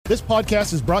This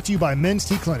podcast is brought to you by Men's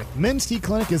T Clinic. Men's T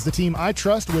Clinic is the team I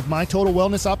trust with my total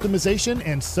wellness optimization,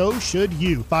 and so should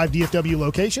you. 5 DFW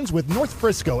locations with North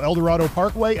Frisco, El Dorado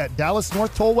Parkway at Dallas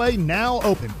North Tollway now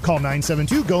open. Call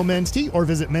 972-GO-MEN'S-T or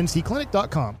visit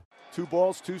mensteclinic.com. 2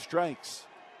 balls, 2 strikes.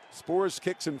 Spores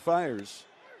kicks and fires.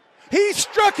 He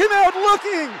struck him out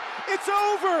looking. It's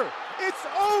over. It's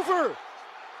over.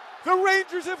 The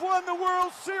Rangers have won the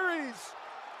World Series.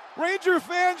 Ranger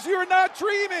fans, you're not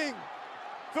dreaming.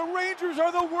 The Rangers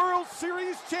are the World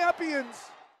Series champions.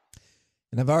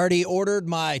 And I've already ordered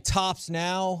my Tops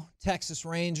Now Texas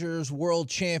Rangers World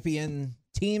Champion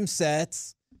team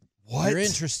sets. What? If you're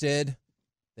interested,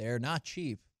 they're not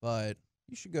cheap, but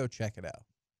you should go check it out.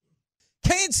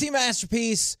 K&C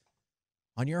Masterpiece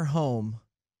on your home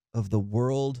of the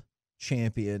world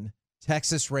champion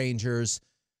Texas Rangers.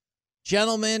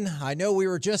 Gentlemen, I know we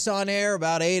were just on air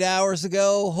about 8 hours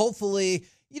ago. Hopefully,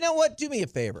 you know what? Do me a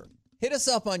favor. Hit us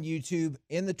up on YouTube,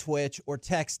 in the Twitch, or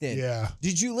text in. Yeah.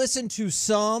 Did you listen to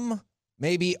some,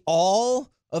 maybe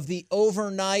all, of the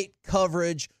overnight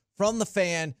coverage from the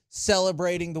Fan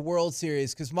celebrating the World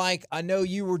Series? Because, Mike, I know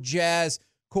you were jazzed.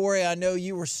 Corey, I know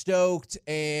you were stoked,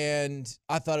 and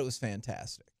I thought it was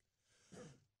fantastic.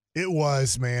 It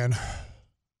was, man.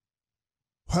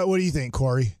 What do you think,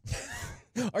 Corey?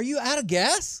 Are you out of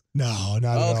gas? No,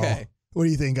 not at all. Okay. What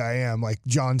do you think I am? Like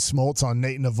John Smoltz on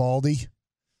Nate Navaldi?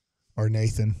 Or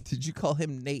Nathan? Did you call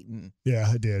him Nathan? Yeah,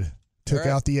 I did. Took All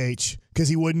right. out the H because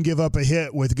he wouldn't give up a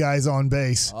hit with guys on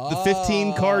base. The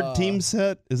 15-card team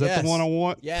set? Is that Yes. the one I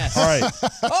want? Yes. All right.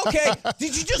 Okay.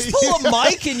 Did you just pull a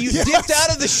mic and you dipped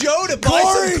out of the show to buy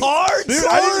some cards? Dude,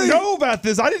 I didn't know about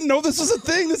this. I didn't know this was a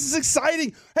thing. This is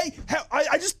exciting. Hey,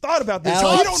 I just thought about this.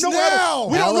 Alex, we don't know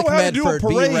Alec how to do a Medford,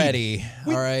 parade. be ready.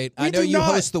 All right. I know do you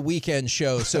not. host the weekend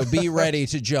show, so be ready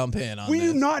to jump in on We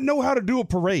this. do not know how to do a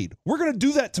parade. We're going to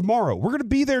do that tomorrow. We're going to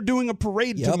be there doing a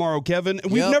parade tomorrow, Kevin.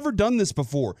 And we've never done this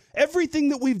before. Everything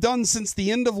that we've done since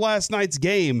the end of last night's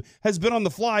game has been on the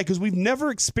fly because we've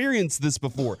never experienced this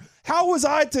before. How was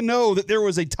I to know that there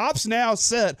was a Tops Now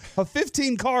set of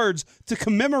 15 cards to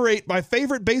commemorate my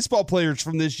favorite baseball players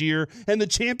from this year and the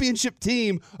championship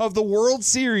team of the World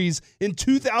Series in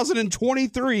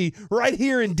 2023 right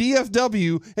here in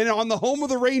DFW and on the home of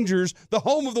the Rangers, the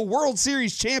home of the World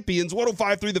Series champions,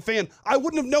 105.3 The Fan? I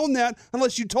wouldn't have known that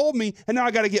unless you told me, and now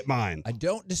I got to get mine. I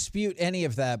don't dispute any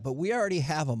of that, but we already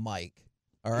have a mic.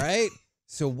 All right?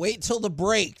 So wait till the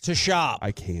break to shop.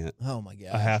 I can't. Oh, my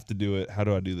God. I have to do it. How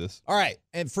do I do this? All right.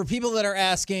 And for people that are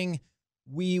asking,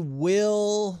 we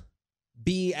will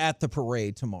be at the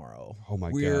parade tomorrow. Oh,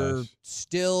 my We're gosh.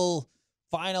 still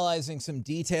finalizing some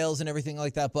details and everything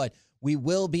like that, but we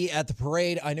will be at the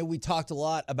parade. I know we talked a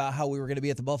lot about how we were going to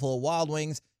be at the Buffalo Wild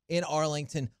Wings in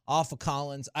Arlington off of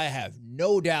Collins. I have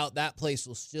no doubt that place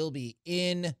will still be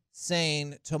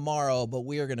insane tomorrow, but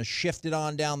we are going to shift it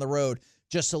on down the road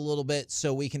just a little bit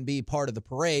so we can be part of the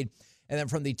parade. And then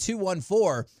from the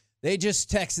 214, they just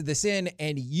texted this in,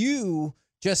 and you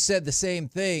just said the same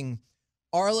thing.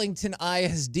 Arlington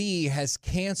ISD has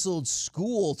canceled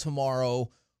school tomorrow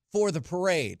for the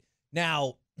parade.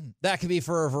 Now, that could be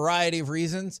for a variety of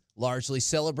reasons, largely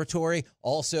celebratory.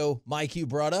 Also, Mike, you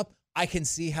brought up, I can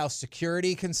see how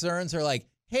security concerns are like,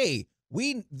 hey,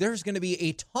 there's going to be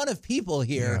a ton of people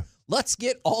here. Yeah. Let's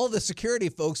get all the security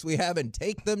folks we have and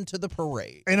take them to the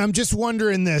parade. And I'm just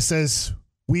wondering this, as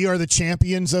we are the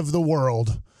champions of the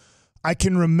world. I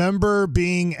can remember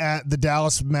being at the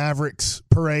Dallas Mavericks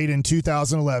parade in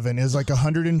 2011. It was like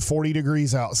 140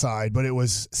 degrees outside, but it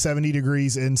was 70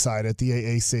 degrees inside at the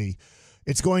AAC.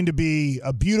 It's going to be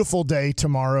a beautiful day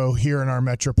tomorrow here in our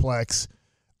Metroplex.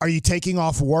 Are you taking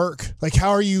off work? Like, how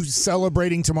are you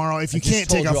celebrating tomorrow if you can't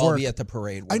take off I'll work? be at the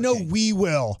parade I know working. we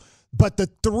will. But the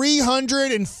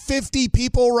 350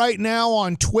 people right now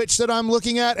on Twitch that I'm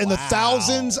looking at and the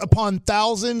thousands upon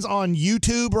thousands on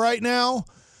YouTube right now,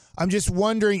 I'm just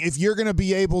wondering if you're going to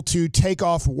be able to take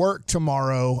off work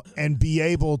tomorrow and be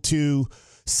able to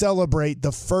celebrate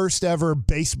the first ever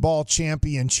baseball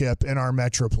championship in our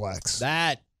Metroplex.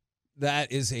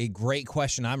 That is a great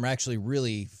question. I'm actually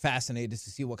really fascinated to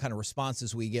see what kind of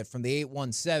responses we get from the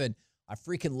 817. I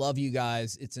freaking love you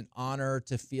guys. It's an honor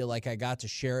to feel like I got to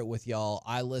share it with y'all.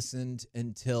 I listened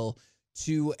until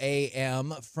 2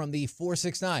 a.m. from the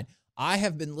 469. I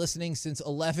have been listening since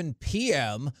 11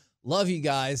 p.m. Love you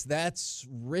guys. That's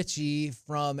Richie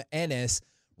from Ennis.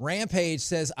 Rampage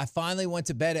says, I finally went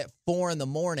to bed at 4 in the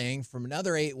morning from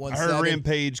another 817. I heard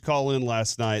Rampage call in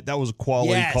last night. That was a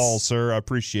quality call, sir. I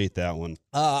appreciate that one.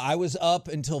 I was up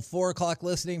until 4 o'clock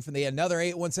listening from the another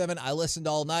 817. I listened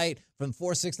all night from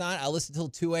 469. I listened till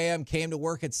 2 a.m., came to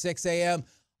work at 6 a.m.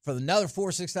 for another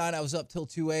 469, I was up till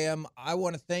 2 a.m. I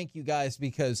want to thank you guys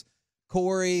because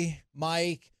Corey,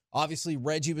 Mike, obviously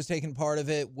Reggie was taking part of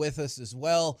it with us as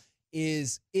well.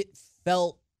 It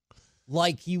felt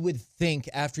like you would think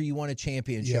after you won a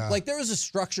championship. Yeah. Like there was a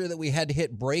structure that we had to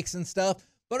hit breaks and stuff.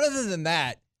 But other than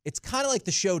that, it's kind of like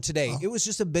the show today. It was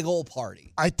just a big old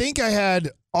party. I think I had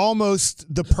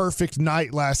almost the perfect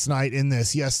night last night in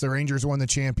this. Yes, the Rangers won the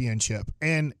championship.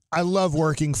 And I love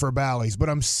working for Bally's, but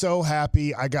I'm so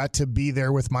happy I got to be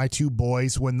there with my two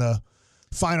boys when the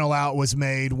final out was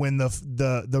made, when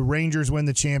the Rangers win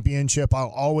the championship.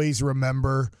 I'll always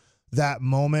remember that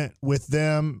moment with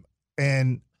them.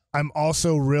 And I'm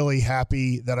also really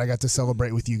happy that I got to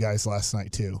celebrate with you guys last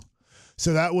night too.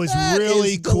 So that was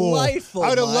really cool. I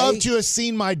would have loved to have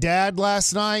seen my dad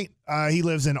last night. He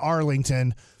lives in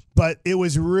Arlington, but it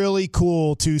was really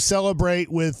cool to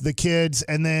celebrate with the kids.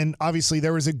 And then obviously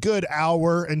there was a good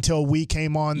hour until we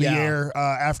came on the air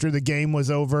after the game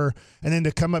was over. And then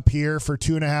to come up here for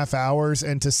 2.5 hours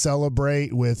and to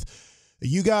celebrate with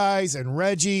you guys and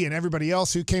Reggie and everybody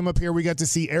else who came up here. We got to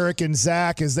see Eric and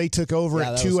Zach as they took over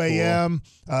at 2 a.m.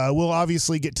 Cool. We'll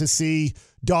obviously get to see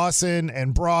Dawson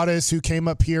and Broadus, who came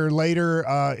up here later.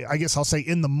 I guess I'll say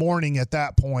in the morning at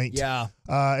that point. Yeah.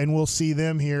 And we'll see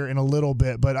them here in a little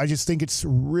bit. But I just think it's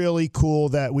really cool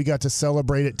that we got to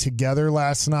celebrate it together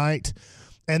last night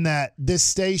and that this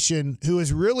station, who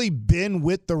has really been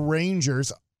with the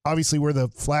Rangers, obviously we're the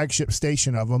flagship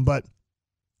station of them, but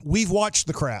we've watched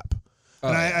the crap.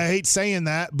 And I hate saying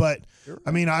that, but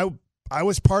I mean, I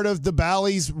was part of the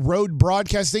Bally's road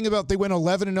broadcast. Think about they went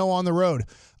 11-0 on the road.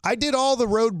 I did all the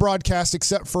road broadcasts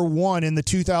except for one in the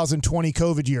 2020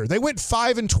 COVID year. They went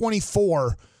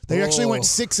 5-24. They actually went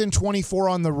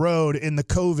 6-24 on the road in the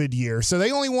COVID year. So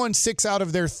they only won 6 out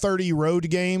of their 30 road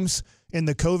games in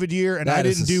the COVID year, and I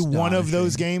didn't do one of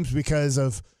those games because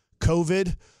of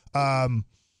COVID.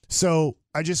 So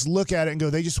I just look at it and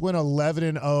go, they just went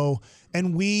 11-0,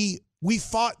 and we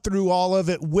fought through all of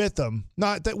it with them.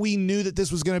 Not that we knew that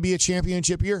this was going to be a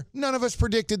championship year. None of us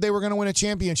predicted they were going to win a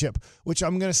championship, which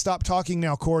I'm going to stop talking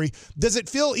now, Corey. Does it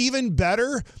feel even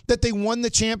better that they won the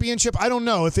championship? I don't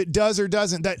know if it does or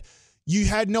doesn't. That you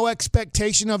had no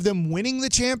expectation of them winning the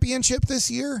championship this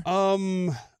year?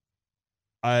 I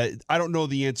don't know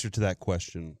the answer to that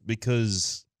question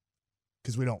because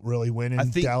we don't really win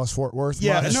in Dallas-Fort Worth.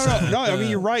 Yeah, no. I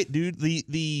mean, you're right, dude.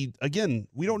 The again,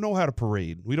 we don't know how to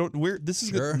parade. This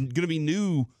is going to be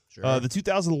new. Sure. The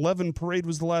 2011 parade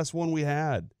was the last one we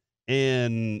had,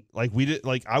 and I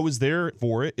was there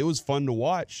for it. It was fun to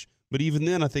watch, but even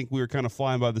then, I think we were kind of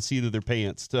flying by the seat of their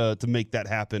pants to make that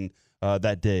happen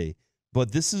that day.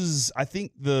 But this is, I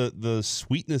think, the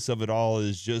sweetness of it all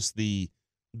is just the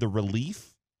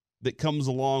relief that comes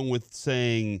along with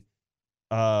saying.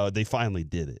 They finally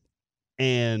did it,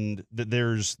 and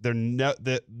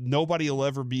that nobody will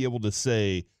ever be able to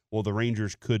say, well, the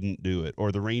Rangers couldn't do it,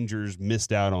 or the Rangers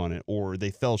missed out on it, or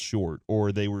they fell short,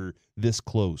 or they were this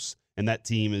close, and that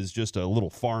team is just a little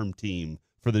farm team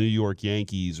for the New York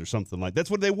Yankees or something like that.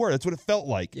 That's what they were. That's what it felt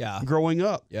like growing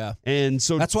up. Yeah, and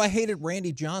so that's why I hated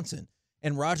Randy Johnson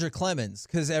and Roger Clemens,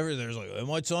 because there's like, they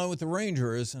might sign with the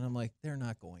Rangers, and I'm like, they're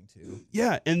not going to.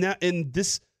 Yeah, and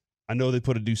this. I know they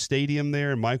put a new stadium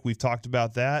there, and Mike, we've talked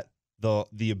about that.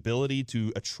 The ability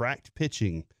to attract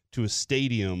pitching to a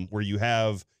stadium where you're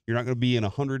not going to be in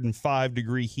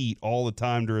 105-degree heat all the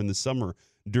time during the summer,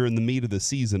 during the meat of the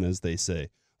season, as they say.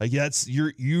 Like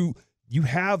you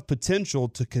have potential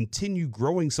to continue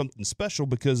growing something special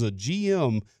because a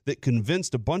GM that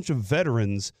convinced a bunch of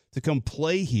veterans to come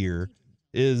play here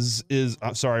is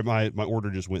I'm sorry, my order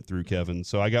just went through, Kevin.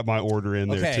 So I got my order in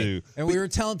there too. And we were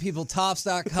telling people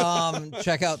Tops.com,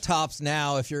 check out Tops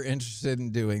now if you're interested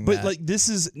in doing that. But like this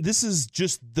is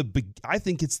just I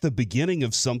think it's the beginning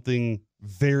of something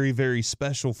very, very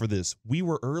special for this. We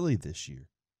were early this year.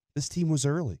 This team was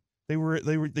early.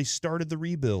 They started the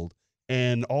rebuild,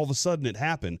 and all of a sudden it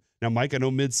happened. Now, Mike, I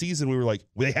know mid-season we were like,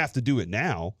 they have to do it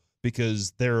now,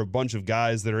 because there are a bunch of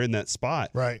guys that are in that spot.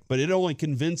 Right. But it only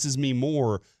convinces me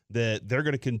more that they're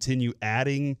going to continue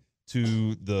adding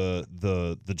to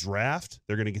the draft.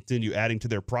 They're going to continue adding to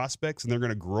their prospects, and they're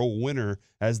going to grow a winner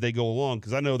as they go along,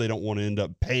 because I know they don't want to end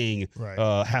up paying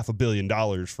 $500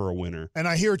 million for a winner. And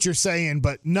I hear what you're saying,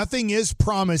 but nothing is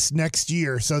promised next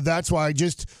year. So that's why I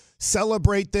just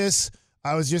celebrate this.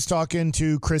 I was just talking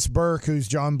to Chris Blake, who's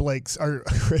John Blake's son.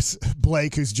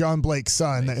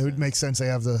 It would make sense they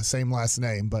have the same last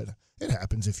name, but it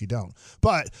happens if you don't.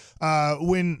 But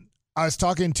when I was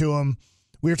talking to him,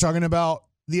 we were talking about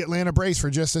the Atlanta Braves for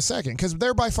just a second, because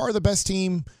they're by far the best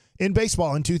team in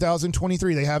baseball in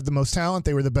 2023. They have the most talent.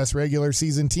 They were the best regular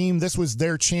season team. This was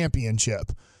their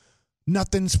championship.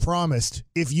 Nothing's promised.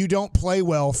 If you don't play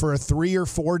well for a 3 or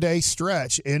 4 day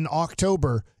stretch in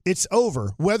October, it's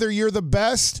over, whether you're the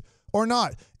best or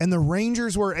not. And the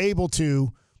Rangers were able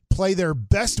to play their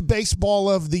best baseball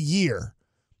of the year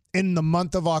in the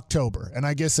month of October, and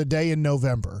I guess a day in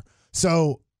November.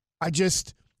 So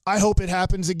I hope it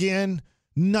happens again.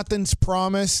 Nothing's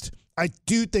promised. I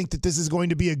do think that this is going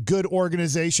to be a good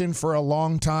organization for a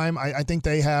long time. I think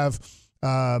they have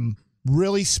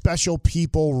really special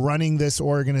people running this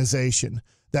organization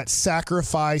that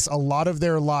sacrifice a lot of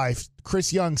their life.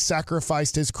 Chris Young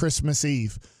sacrificed his Christmas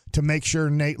Eve to make sure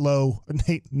Nathan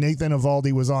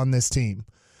Eovaldi was on this team.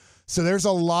 So there's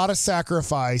a lot of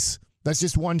sacrifice. That's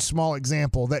just one small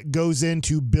example that goes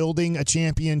into building a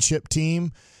championship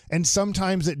team. And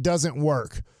sometimes it doesn't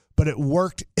work, but it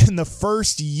worked in the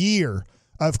first year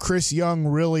of Chris Young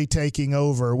really taking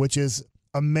over, which is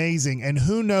amazing. And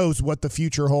who knows what the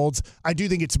future holds. I do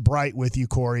think it's bright with you,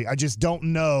 Corey. I just don't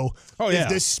know if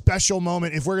this special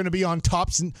moment, if we're going to be on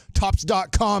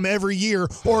Tops.com every year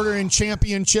ordering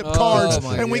championship cards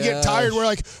and we get tired. We're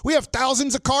like, we have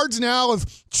thousands of cards now of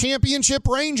championship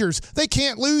Rangers. They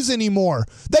can't lose anymore.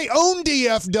 They own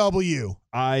DFW.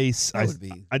 I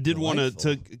did want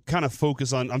to kind of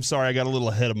focus on, I'm sorry, I got a little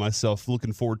ahead of myself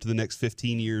looking forward to the next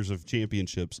 15 years of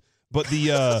championships. But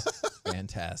the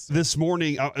fantastic this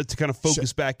morning to kind of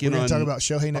focus back in we're on talk about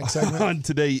Shohei next segment on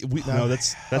today. No,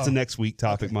 that's a next week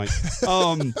topic, Mike.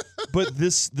 But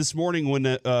this morning when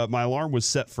my alarm was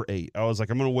set for 8, I was like,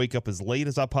 I'm going to wake up as late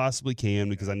as I possibly can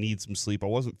because I need some sleep. I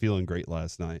wasn't feeling great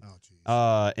last night,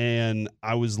 and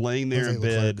I was laying there in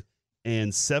bed,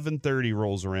 and 7:30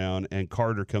 rolls around, and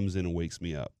Carter comes in and wakes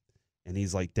me up, and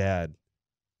he's like, Dad,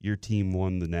 your team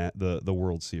won the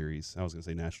World Series. I was going to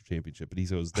say national championship, but he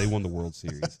goes, they won the World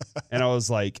Series. And I was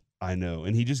like, I know.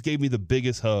 And he just gave me the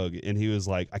biggest hug, and he was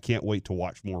like, I can't wait to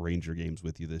watch more Ranger games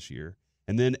with you this year.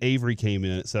 And then Avery came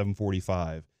in at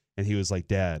 7:45, and he was like,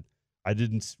 Dad,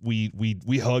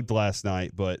 we hugged last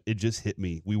night, but it just hit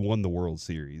me. We won the World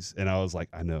Series. And I was like,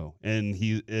 I know. And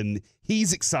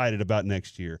he's excited about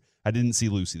next year. I didn't see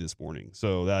Lucy this morning,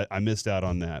 so I missed out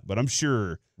on that. But I'm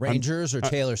sure Rangers or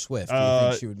Taylor Swift. Do you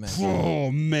think she would mention? Oh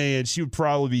man, she would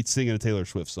probably be singing a Taylor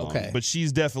Swift song. Okay. But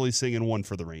she's definitely singing one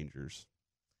for the Rangers.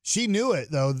 She knew it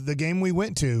though. The game we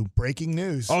went to, breaking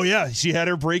news. Oh yeah, she had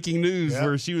her breaking news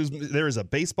where there was a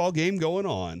baseball game going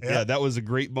on. Yep. Yeah, that was a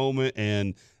great moment,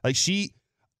 and I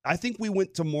think we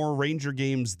went to more Ranger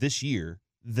games this year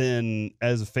than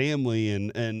as a family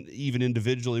and even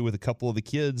individually with a couple of the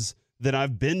kids that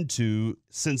I've been to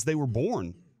since they were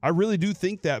born. I really do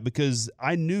think that because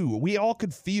I knew we all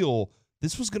could feel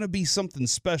this was going to be something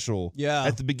special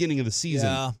at the beginning of the season.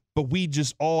 Yeah. But we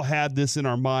just all had this in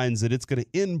our minds that it's going to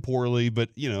end poorly, but,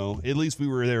 at least we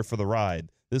were there for the ride.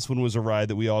 This one was a ride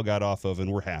that we all got off of,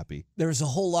 and we're happy. There's a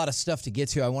whole lot of stuff to get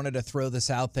to. I wanted to throw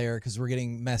this out there because we're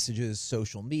getting messages,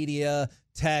 social media,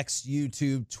 text,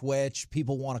 YouTube, Twitch.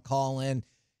 People want to call in.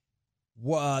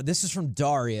 This is from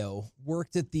Dario.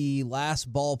 Worked at the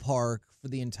last ballpark for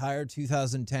the entire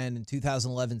 2010 and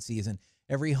 2011 season.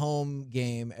 Every home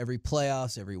game, every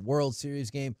playoffs, every World Series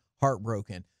game,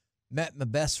 heartbroken. Met my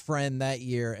best friend that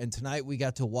year, and tonight we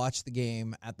got to watch the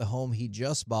game at the home he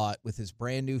just bought with his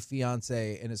brand new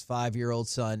fiance and his 5-year-old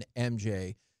son,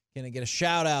 MJ. Can I get a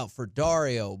shout out for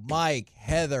Dario, Mike,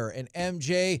 Heather, and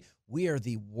MJ? We are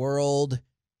the world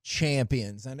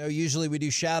champions. I know usually we do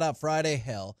shout out Friday.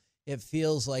 Hell, it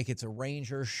feels like it's a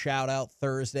Ranger shout-out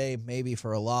Thursday, maybe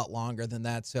for a lot longer than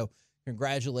that. So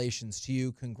congratulations to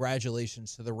you.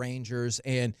 Congratulations to the Rangers.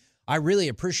 And I really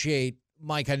appreciate,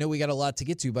 Mike, I know we got a lot to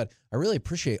get to, but I really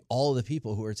appreciate all of the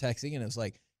people who are texting. And it was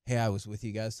like, hey, I was with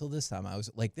you guys till this time. I was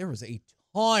like, there was a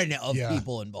ton of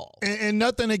people involved. And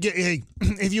nothing to get, hey,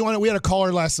 if you want to, we had a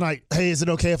caller last night. Hey, is it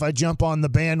okay if I jump on the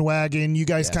bandwagon? You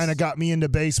guys kind of got me into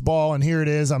baseball, and here it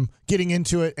is. I'm getting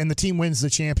into it, and the team wins the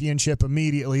championship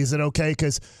immediately. Is it okay?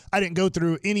 Because I didn't go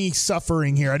through any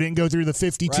suffering here. I didn't go through the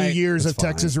 52 years of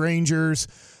Texas Rangers.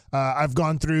 I've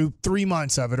gone through 3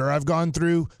 months of it, or I've gone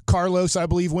through, Carlos, I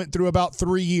believe, went through about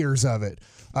 3 years of it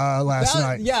last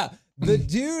night. Yeah. The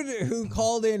dude who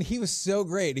called in, he was so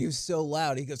great. He was so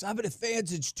loud. He goes, I've been a fan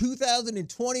since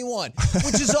 2021,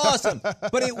 which is awesome.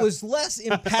 But it was less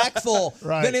impactful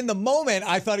than in the moment.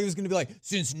 I thought he was going to be like,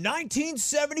 since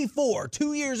 1974,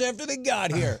 2 years after they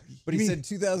got here. But he said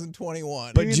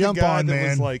 2021. But jump the guy on, that man.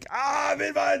 was like, I'm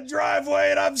in my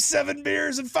driveway and I'm 7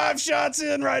 beers and 5 shots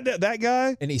in right now. That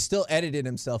guy? And he still edited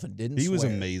himself and didn't He was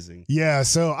swear. amazing. Yeah,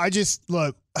 so I just,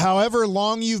 look, however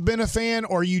long you've been a fan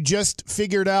or you just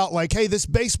figured out, like, hey, this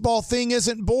baseball thing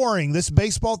isn't boring. This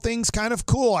baseball thing's kind of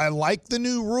cool. I like the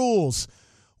new rules.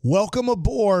 Welcome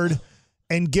aboard.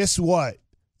 And guess what?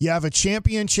 You have a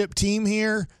championship team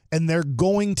here, and they're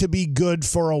going to be good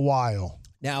for a while.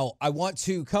 Now,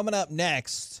 coming up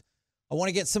next, I want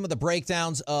to get some of the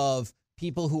breakdowns of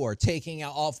people who are taking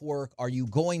off work. Are you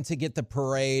going to get the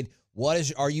parade?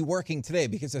 Are you working today?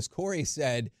 Because as Corey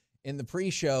said in the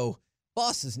pre-show,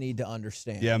 bosses need to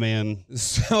understand. Yeah, man.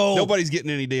 So Nobody's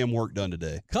getting any damn work done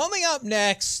today. coming up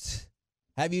next,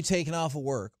 have you taken off of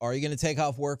work? Are you going to take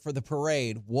off work for the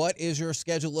parade? What is your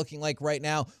schedule looking like right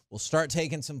now? We'll start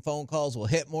taking some phone calls. We'll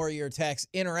hit more of your texts,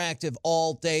 interactive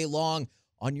all day long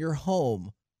on your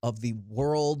home of the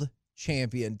world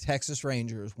champion Texas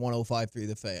Rangers, 105.3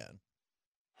 The Fan.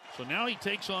 So now he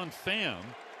takes on Pham.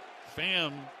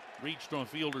 Pham reached on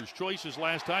fielder's choices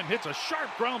last time, hits a sharp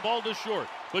ground ball to short.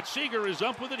 But Seager is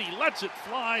up with it. He lets it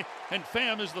fly, and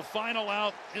Pham is the final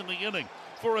out in the inning.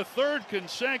 For a third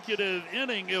consecutive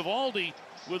inning, Eovaldi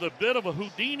with a bit of a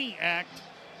Houdini act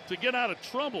to get out of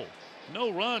trouble.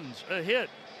 No runs, a hit.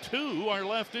 2 are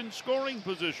left in scoring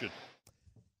position.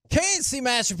 K&C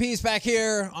Masterpiece back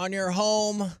here on your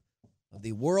home of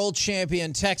the world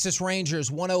champion Texas Rangers,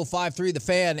 105.3 The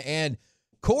Fan. And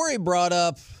Corey brought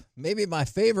up maybe my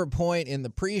favorite point in the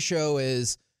pre-show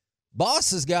is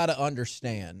boss has got to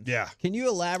understand. Yeah. Can you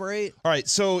elaborate? All right,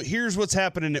 so here's what's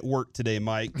happening at work today,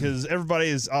 Mike, because everybody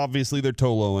is obviously they're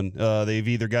toloing. They've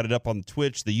either got it up on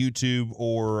Twitch, the YouTube,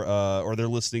 or they're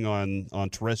listening on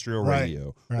terrestrial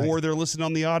radio, right. or they're listening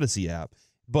on the Odyssey app.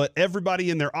 But everybody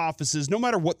in their offices, no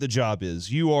matter what the job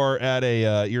is, you are at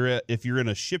if you're in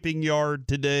a shipping yard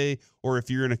today, or if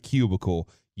you're in a cubicle,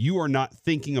 you are not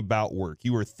thinking about work.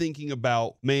 You are thinking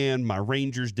about, man, my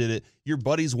Rangers did it. Your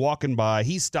buddy's walking by.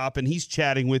 He's stopping. He's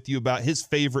chatting with you about his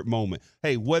favorite moment.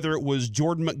 Hey, whether it was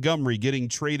Jordan Montgomery getting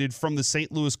traded from the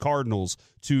St. Louis Cardinals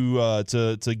to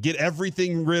get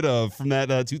everything rid of from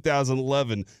that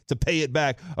 2011 to pay it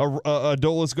back,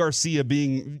 Adolis Garcia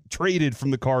being traded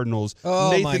from the Cardinals,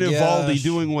 Nathan Eovaldi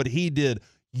doing what he did.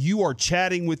 You are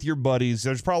chatting with your buddies.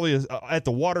 There's probably at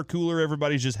the water cooler,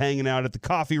 everybody's just hanging out. At the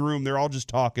coffee room, they're all just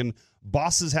talking.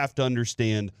 Bosses have to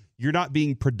understand you're not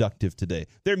being productive today.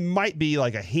 There might be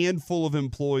like a handful of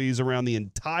employees around the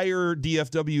entire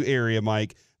DFW area,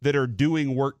 Mike, that are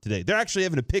doing work today. They're actually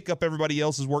having to pick up everybody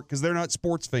else's work because they're not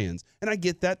sports fans. And I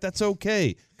get that. That's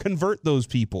okay. Convert those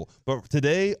people. But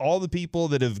today, all the people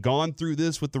that have gone through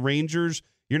this with the Rangers,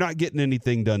 you're not getting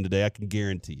anything done today. I can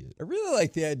guarantee it. I really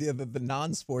like the idea that the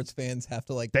non-sports fans have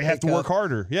to They have to work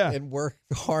harder. Yeah. and work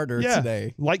harder Yeah.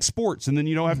 today. Like sports, and then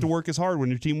you don't have to work as hard when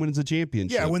your team wins a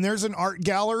championship. Yeah, when there's an art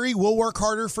gallery, we'll work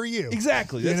harder for you.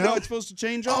 Exactly. That's You know? how it's supposed to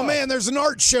change. Oh, off. man, there's an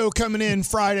art show coming in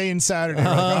Friday and Saturday. We're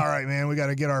like, all right, man, we got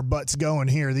to get our butts going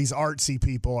here. These artsy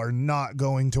people are not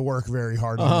going to work very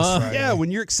hard on this Friday. Yeah,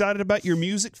 when you're excited about your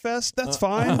music fest, that's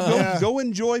fine. Go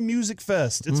enjoy Music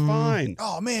Fest. It's fine.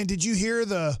 Oh, man, did you hear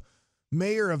the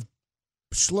mayor of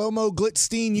Shlomo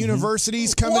Glitzstein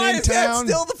University's coming Why in is that town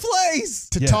still the place?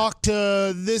 to talk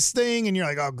to this thing? And you're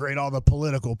like, oh, great, all the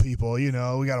political people, we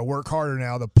got to work harder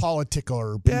now. The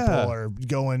political people are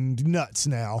going nuts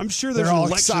now. I'm sure there's they're all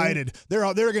an election. excited.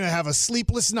 They're going to have a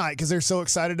sleepless night because they're so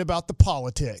excited about the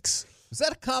politics. Is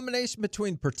that a combination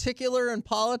between particular and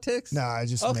politics? Nah, I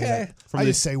just Okay.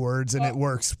 just say words and it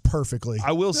works perfectly.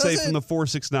 I will say Does from it? the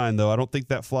 469, though, I don't think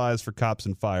that flies for cops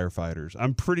and firefighters.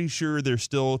 I'm pretty sure they're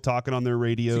still talking on their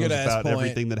radios good-ass about point.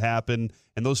 everything that happened.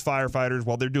 And those firefighters,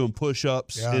 while they're doing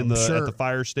push-ups Yeah, at I'm sure. the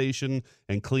fire station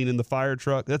and cleaning the fire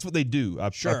truck, that's what they do. I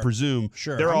presume.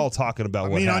 Sure. They're all talking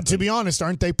about what happened. To be honest,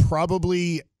 aren't they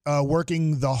probably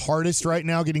working the hardest right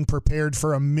now, getting prepared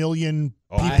for 1 million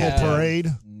people I have parade?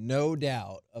 No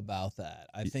doubt about that.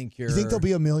 I think You think there'll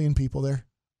be 1 million people there?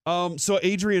 So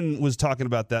Adrian was talking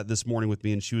about that this morning with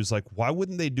me, and she was like, why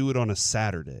wouldn't they do it on a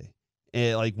Saturday?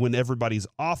 And like when everybody's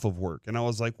off of work. And I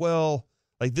was like, well,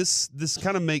 like this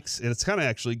kind of makes, and it's kind of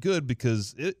actually good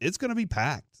because it's going to be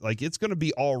packed. Like it's going to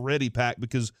be already packed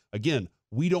because, again,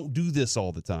 we don't do this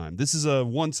all the time. This is a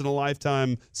once in a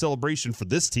lifetime celebration for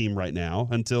this team right now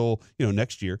until,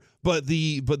 next year. But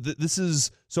this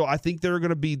is, so I think there are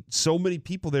going to be so many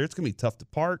people there. It's going to be tough to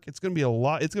park. It's going to be a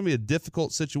lot. It's going to be a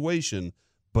difficult situation.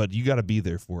 but you got to be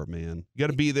there for it, man. You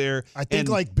got to be there. I think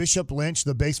like Bishop Lynch,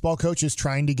 the baseball coach, is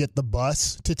trying to get the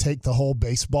bus to take the whole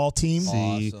baseball team.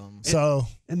 Awesome. So,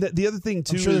 and the other thing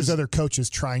too, I'm sure is there's other coaches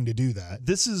trying to do that.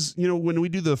 This is, when we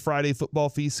do the Friday football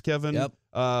feast, Kevin.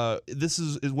 Yep. This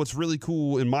is what's really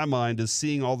cool in my mind is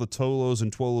seeing all the Tolos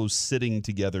and Twolos sitting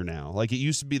together now. Like it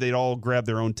used to be, they'd all grab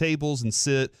their own tables and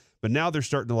sit, but now they're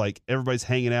starting to everybody's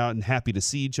hanging out and happy to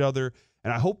see each other.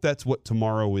 And I hope that's what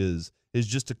tomorrow is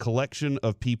just a collection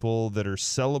of people that are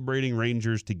celebrating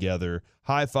Rangers together,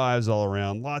 high fives all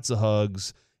around, lots of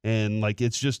hugs, and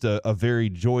it's just a very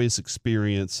joyous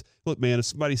experience. Look, man, if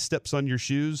somebody steps on your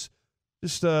shoes,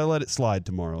 just let it slide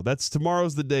tomorrow.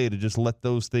 Tomorrow's the day to just let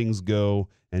those things go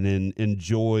and then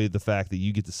enjoy the fact that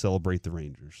you get to celebrate the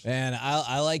Rangers. And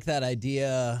I like that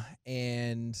idea.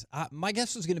 And my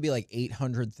guess was going to be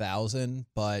 800,000,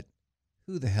 but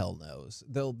who the hell knows?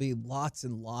 There'll be lots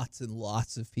and lots and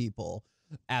lots of people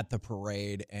at the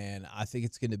parade, and I think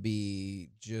it's going to be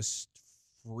just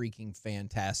freaking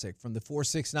fantastic. From the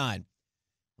 469,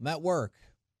 I'm at work,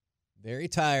 very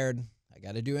tired. I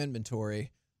got to do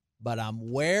inventory, but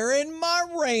I'm wearing my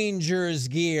Rangers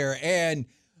gear, and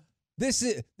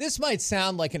this might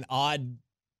sound like an odd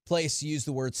place to use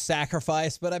the word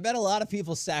sacrifice, but I bet a lot of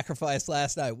people sacrificed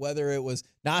last night, whether it was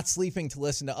not sleeping to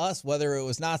listen to us, whether it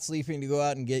was not sleeping to go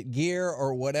out and get gear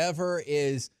or whatever.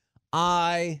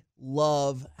 I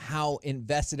love how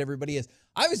invested everybody is.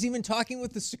 I was even talking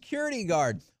with the security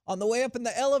guard on the way up in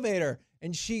the elevator,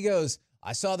 and she goes,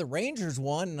 I saw the Rangers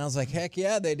won, and I was like, heck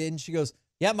yeah, they did. And she goes,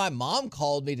 yeah, my mom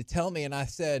called me to tell me, and I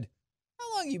said,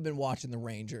 how long have you been watching the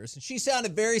Rangers? And she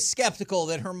sounded very skeptical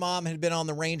that her mom had been on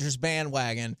the Rangers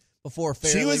bandwagon before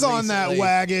fairly She was on recently. that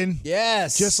wagon.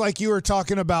 Yes. Just like you were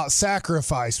talking about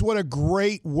sacrifice. What a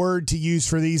great word to use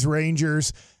for these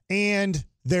Rangers and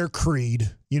their creed.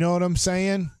 You know what I'm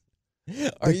saying?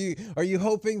 Are you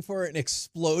hoping for an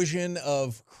explosion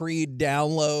of Creed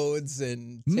downloads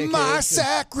and tickets? My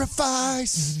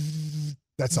sacrifice.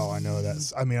 That's all I know.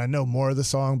 I know more of the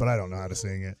song, but I don't know how to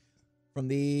sing it. From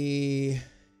the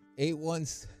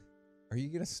 8-1, are you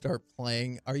going to start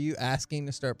playing? Are you asking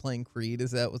to start playing Creed?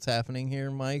 Is that what's happening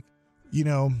here, Mike?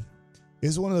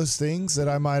 Is one of those things that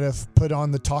I might have put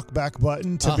on the talkback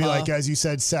button to be like, as you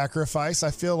said, sacrifice.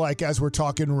 I feel like as we're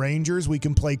talking Rangers, we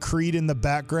can play Creed in the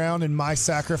background and my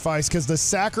sacrifice, because the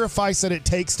sacrifice that it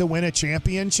takes to win a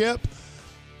championship,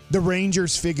 the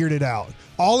Rangers figured it out.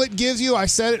 All it gives you, I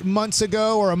said it months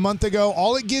ago or a month ago,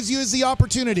 all it gives you is the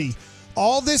opportunity.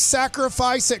 All this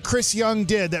sacrifice that Chris Young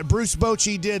did, that Bruce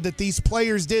Bochy did, that these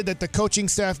players did, that the coaching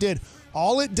staff did,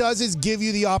 all it does is give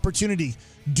you the opportunity.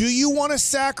 Do you want to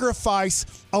sacrifice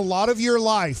a lot of your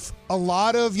life, a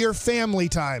lot of your family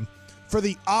time for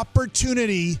the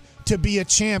opportunity to be a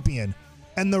champion?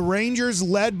 And the Rangers,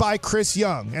 led by Chris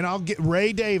Young, and I'll get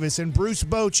Ray Davis and Bruce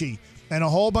Bochy and a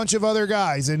whole bunch of other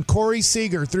guys, and Corey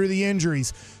Seager through the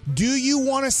injuries. Do you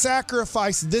want to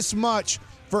sacrifice this much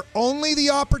for only the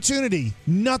opportunity?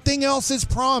 Nothing else is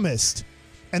promised.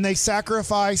 And they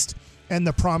sacrificed, and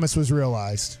the promise was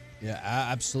realized. Yeah,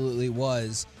 absolutely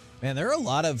was. Man, there are a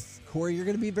lot of, Corey, you're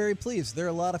going to be very pleased. There are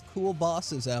a lot of cool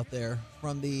bosses out there.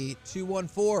 From the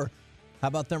 214, how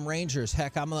about them Rangers?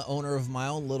 Heck, I'm the owner of my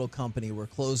own little company. We're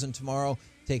closing tomorrow,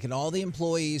 taking all the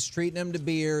employees, treating them to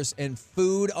beers, and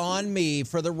food on me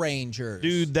for the Rangers.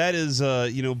 Dude, that is,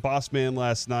 boss man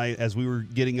last night, as we were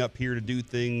getting up here to do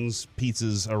things,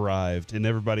 pizzas arrived. And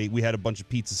we had a bunch of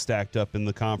pizzas stacked up in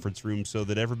the conference room so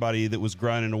that everybody that was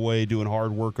grinding away, doing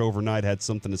hard work overnight, had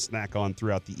something to snack on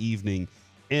throughout the evening.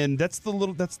 And that's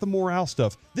the morale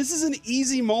stuff. This is an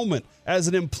easy moment as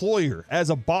an employer, as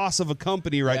a boss of a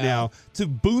company right now, to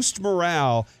boost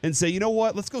morale and say, you know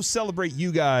what, let's go celebrate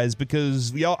you guys,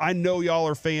 because I know y'all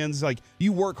are fans. Like,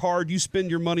 you work hard, you spend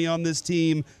your money on this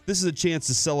team. This is a chance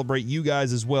to celebrate you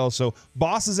guys as well. So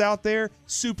bosses out there,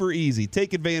 super easy.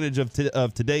 Take advantage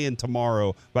of today and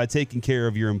tomorrow by taking care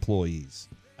of your employees.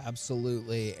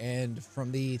 Absolutely. And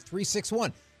from the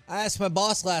 361, I asked my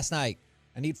boss last night,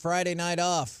 I need Friday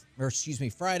off.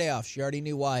 She already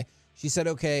knew why. She said,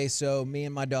 okay, so me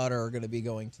and my daughter are going to be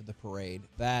going to the parade.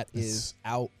 That is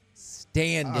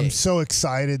outstanding. I'm so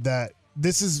excited that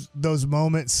this is those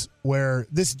moments where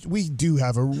we do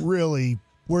have we're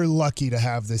lucky to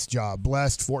have this job,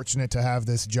 blessed, fortunate to have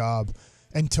this job.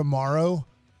 And tomorrow,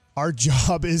 our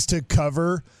job is to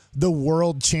cover the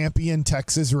world champion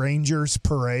Texas Rangers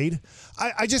parade.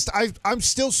 I'm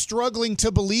still struggling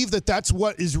to believe that that's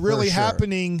what is really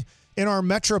happening in our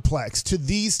Metroplex to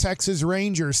these Texas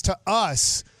Rangers, to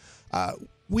us.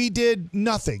 We did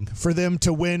nothing for them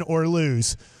to win or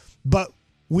lose, but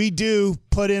we do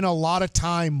put in a lot of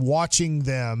time watching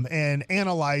them and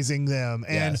analyzing them.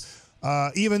 And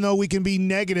even though we can be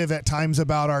negative at times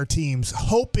about our teams,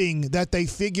 hoping that they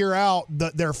figure out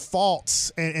their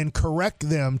faults and correct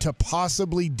them to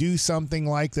possibly do something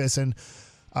like this. And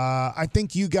I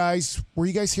think were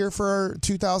you guys here for our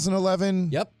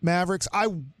 2011 Mavericks? I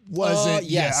wasn't.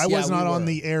 I was not on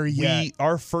the air yet.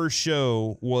 Our first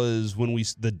show was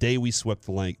the day we swept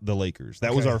the Lakers.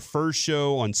 That was our first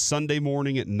show on Sunday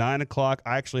morning at 9:00.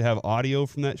 I actually have audio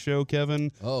from that show,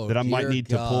 Kevin, that I might need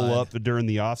to pull up during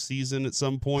the off season at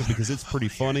some point because it's pretty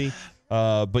funny.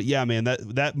 But yeah, man,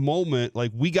 that moment,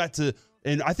 like we got to,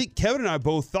 and I think Kevin and I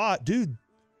both thought, dude,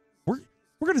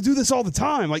 we're going to do this all the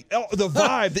time. Like the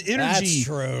vibe, the energy. That's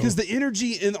true. Because the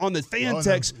energy on the fan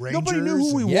text, nobody knew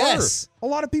who we were. A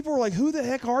lot of people were like, who the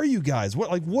heck are you guys?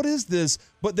 What is this?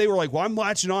 But they were like, well, I'm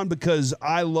latching on because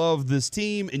I love this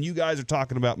team and you guys are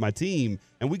talking about my team.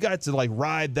 And we got to like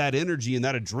ride that energy and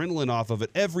that adrenaline off of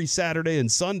it every Saturday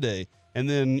and Sunday. And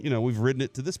then, we've ridden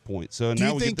it to this point. So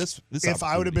now we get this if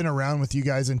I would have been around with you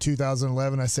guys in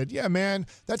 2011, I said, yeah, man,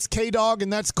 that's K-Dog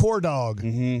and that's Core Dog.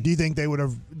 Mm-hmm. Do you think they would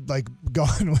have gone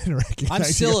and recognized? I'm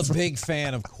still a big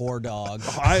fan of Core Dog.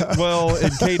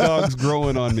 And K-Dog's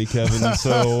growing on me, Kevin.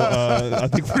 So I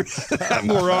think we're going to that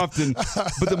more often.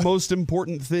 But the most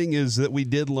important thing is that we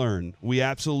did learn. We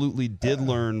absolutely did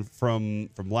learn from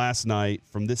last night,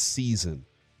 from this season,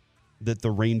 that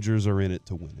the Rangers are in it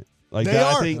to win it. Like they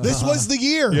are. I think, this was the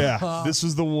year. Yeah, this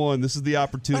was the one. This is the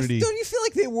opportunity. Don't you feel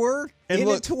like they were in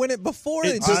it to win it before?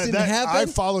 It just didn't happen? I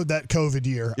followed that COVID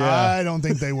year. Yeah. I don't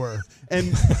think they were. And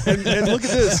look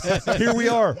at this. Here we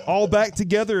are, all back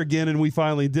together again, and we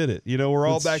finally did it. We're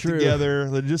all back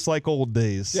together, just like old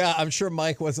days. Yeah, I'm sure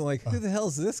Mike wasn't like, who the hell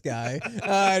is this guy?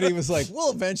 And he was like,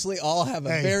 we'll eventually all have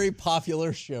a very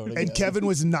popular show together. And Kevin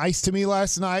was nice to me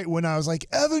last night when I was like,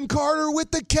 Evan Carter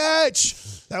with the catch.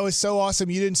 That was so awesome.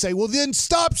 You didn't say, well, then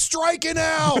stop striking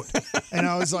out. And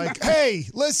I was like, hey,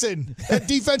 listen, that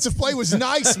defensive play was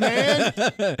nice, man.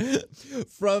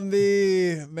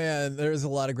 There's a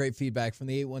lot of great feedback from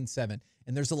the 817.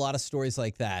 And there's a lot of stories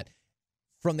like that.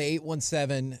 From the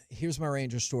 817, here's my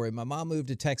Ranger story. My mom moved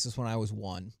to Texas when I was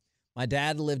 1. My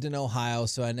dad lived in Ohio,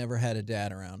 so I never had a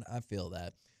dad around. I feel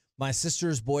that. My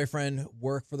sister's boyfriend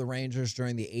worked for the Rangers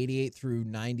during the 88 through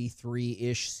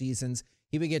 93-ish seasons.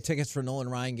 He would get tickets for Nolan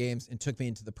Ryan games and took me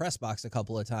into the press box a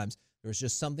couple of times. There was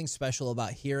just something special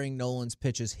about hearing Nolan's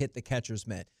pitches hit the catcher's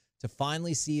mitt. To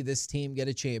finally see this team get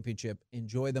a championship,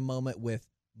 enjoy the moment with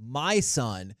my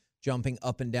son jumping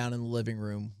up and down in the living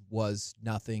room was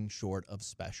nothing short of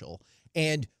special.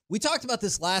 And we talked about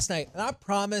this last night, and I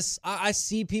promise, I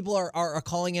see people are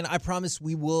calling in. I promise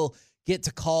we will get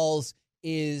to calls.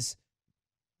 Is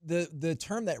the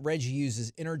term that Reggie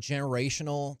uses,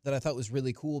 intergenerational, that I thought was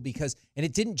really cool because, and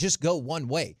it didn't just go one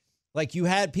way. Like you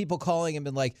had people calling and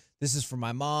been like, this is for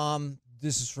my mom,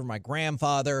 this is for my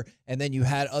grandfather. And then you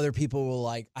had other people who were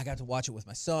like, I got to watch it with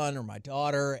my son or my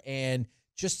daughter. And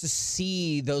just to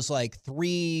see those like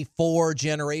 3-4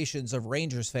 generations of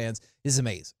Rangers fans is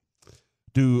amazing.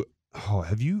 I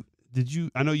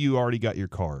know you already got your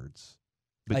cards,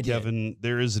 but Kevin,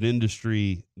 there is an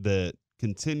industry that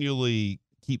continually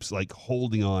keeps like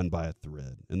holding on by a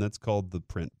thread, and that's called the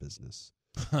print business.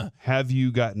 Have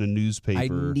you gotten a newspaper?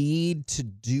 I need to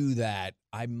do that.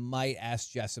 I might ask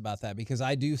Jess about that because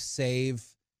I do save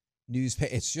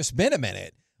newspaper. It's just been a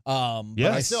minute.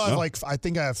 I still have I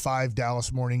think I have 5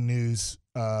 Dallas Morning News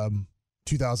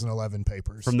 2011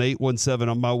 papers. From the 817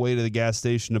 on my way to the gas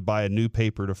station to buy a new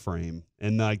paper to frame.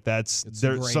 And like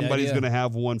somebody's going to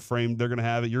have one framed. They're going to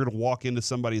have it. You're going to walk into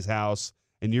somebody's house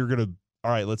and you're going to, all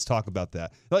right, let's talk about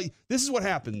that. Like, this is what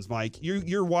happens, Mike.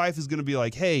 Your wife is going to be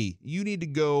like, hey, you need to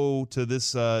go to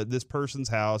this person's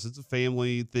house. It's a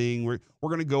family thing. We're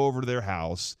going to go over to their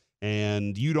house,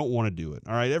 and you don't want to do it.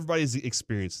 All right, everybody's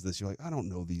experienced this. You're like, I don't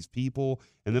know these people.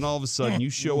 And then all of a sudden, you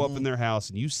show up in their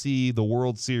house, and you see the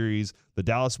World Series. The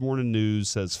Dallas Morning News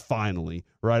says finally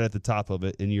right at the top of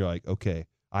it, and you're like, okay,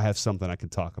 I have something I can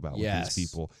talk about with these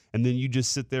people. And then you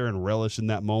just sit there and relish in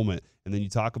that moment, and then you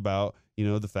talk about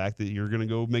the fact that you're going to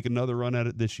go make another run at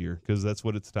it this year because that's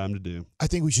what it's time to do. I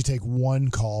think we should take one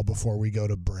call before we go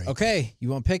to break. Okay. You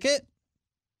want to pick it?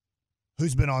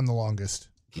 Who's been on the longest?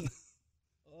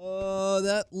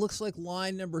 That looks like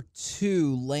line number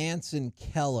 2, Lance and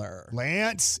Keller.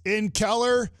 Lance and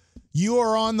Keller, you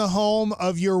are on the home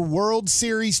of your World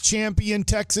Series champion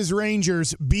Texas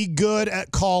Rangers. Be good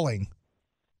at calling.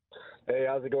 Hey,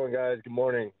 how's it going, guys? Good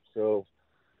morning. So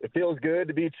it feels good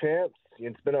to be champs.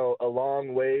 It's been a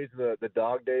long ways, the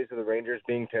dog days of the Rangers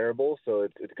being terrible, so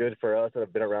it's good for us that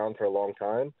have been around for a long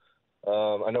time.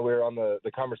 I know we were on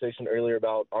the conversation earlier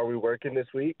about are we working this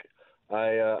week.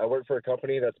 I work for a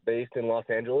company that's based in Los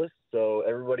Angeles, so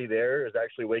everybody there is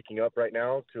actually waking up right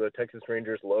now to a Texas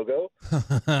Rangers logo.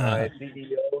 My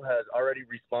CEO has already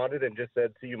responded and just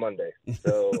said, "See you Monday."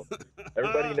 So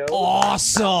everybody knows.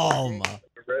 Awesome.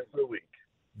 The rest of the week.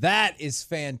 That is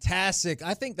fantastic.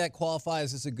 I think that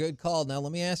qualifies as a good call. Now,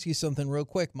 let me ask you something real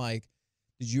quick, Mike.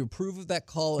 Did you approve of that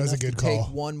call? That was a good call.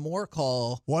 Take one more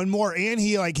call. One more, and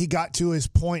he got to his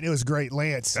point. It was great,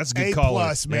 Lance. That's a good call.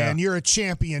 A+, man. Yeah. You're a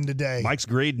champion today. Mike's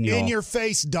grading y'all. In your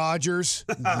face, Dodgers.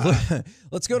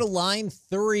 Let's go to line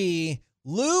 3.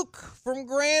 Luke from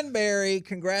Granbury.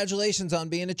 Congratulations on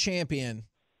being a champion.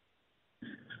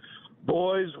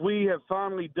 Boys, we have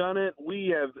finally done it.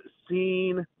 We have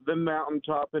seen the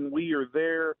mountaintop, and we are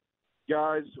there.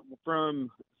 Guys, from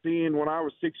seeing when I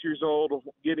was 6 years old,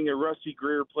 getting a Rusty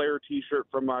Greer player T-shirt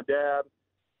from my dad,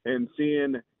 and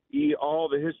seeing all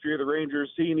the history of the Rangers,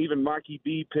 seeing even Mikey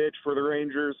B pitch for the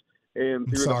Rangers, and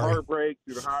through the heartbreak,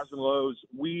 through the highs and lows,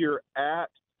 we are at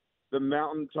the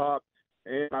mountaintop.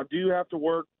 And I do have to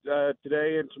work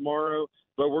today and tomorrow,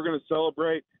 but we're going to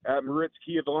celebrate at Moritz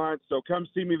Kia Alliance. So come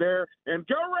see me there, and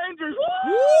go Rangers!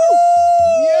 Woo!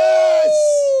 Yes!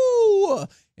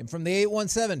 And from the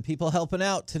 817, people helping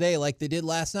out today like they did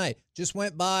last night. Just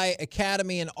went by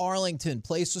Academy in Arlington.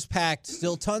 Place was packed,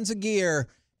 still tons of gear,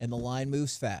 and the line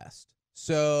moves fast.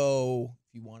 So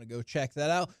if you want to go check that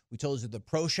out, we told you the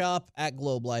Pro Shop at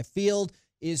Globe Life Field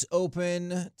is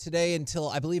open today until,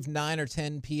 I believe, 9 or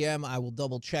 10 p.m. I will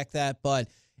double check that, but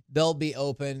they'll be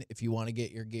open if you want to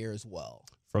get your gear as well.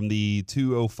 From the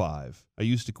 205, I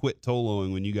used to quit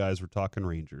Toloing when you guys were talking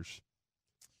Rangers.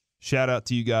 Shout out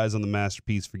to you guys on the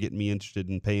Masterpiece for getting me interested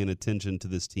in paying attention to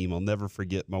this team. I'll never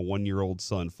forget my 1-year-old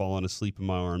son falling asleep in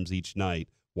my arms each night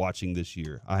watching this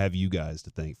year. I have you guys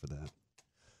to thank for that.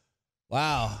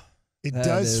 Wow.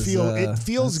 It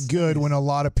feels good when a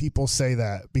lot of people say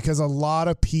that, because a lot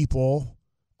of people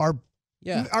are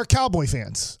Cowboy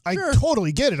fans. Sure. I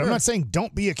totally get it. Sure. I'm not saying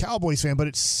don't be a Cowboys fan, but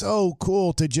it's so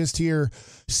cool to just hear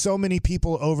so many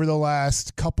people over the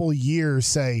last couple years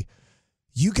say,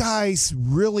 you guys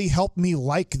really helped me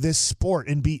like this sport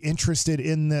and be interested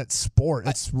in that sport.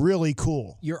 It's really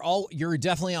cool. You're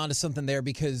definitely onto something there,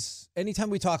 because anytime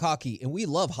we talk hockey, and we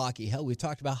love hockey, hell, we've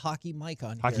talked about Hockey Mike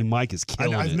on here. Hockey Mike is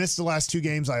killing it. I've missed the last 2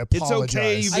 games. I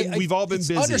apologize. It's okay. We've all been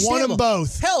busy. Won them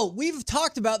both. Hell, we've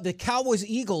talked about the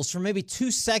Cowboys-Eagles for maybe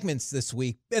 2 segments this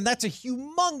week, and that's a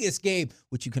humongous game,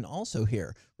 which you can also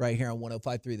hear right here on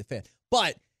 105.3 The Fan.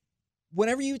 But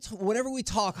whenever we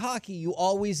talk hockey, you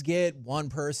always get one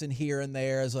person here and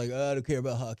there is like, oh, I don't care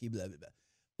about hockey, blah, blah, blah.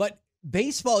 But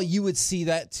baseball, you would see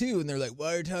that too. And they're like,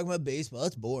 why are you talking about baseball?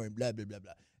 That's boring, blah, blah, blah,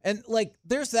 blah. And like,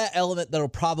 there's that element that'll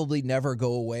probably never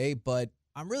go away. But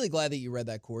I'm really glad that you read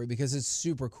that, Corey, because it's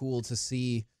super cool to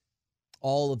see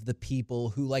all of the people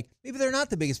who, like, maybe they're not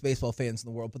the biggest baseball fans in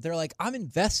the world, but they're like, I'm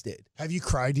invested. Have you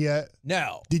cried yet?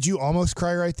 No. Did you almost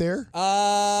cry right there?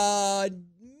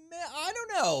 I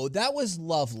don't know. That was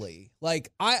lovely.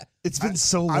 Like, it's been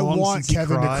so long. I want since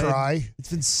Kevin to cry.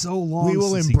 It's been so long. We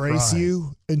will since embrace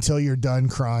you until you're done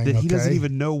crying. That he okay? doesn't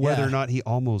even know whether or not he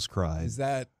almost cried. Is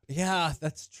that? Yeah,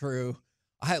 that's true.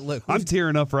 I'm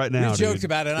tearing up right now. We joked dude.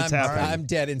 about it. It's I'm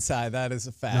dead inside. That is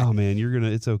a fact. Oh man,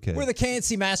 it's okay. We're the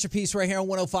K&C Masterpiece right here on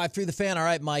 105.3 The Fan. All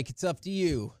right, Mike, it's up to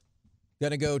you.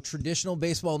 Gonna go traditional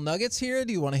baseball nuggets here?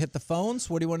 Do you want to hit the phones?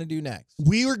 What do you want to do next?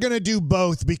 We are gonna do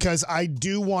both, because I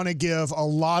do want to give a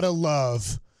lot of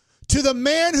love to the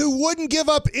man who wouldn't give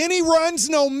up any runs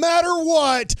no matter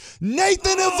what.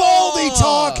 Nathan Eovaldi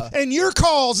talk, and your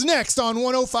calls next on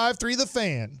 105.3 The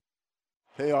Fan.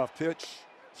 Payoff pitch.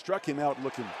 Struck him out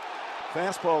looking.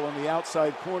 Fastball on the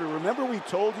outside corner. Remember we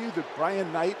told you that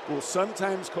Brian Knight will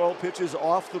sometimes call pitches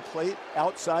off the plate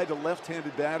outside to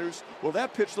left-handed batters? Well,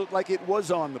 that pitch looked like it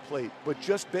was on the plate, but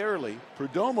just barely.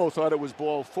 Perdomo thought it was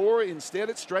ball 4.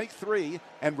 Instead, it's strike 3,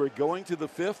 and we're going to the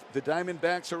 5th. The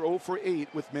Diamondbacks are 0 for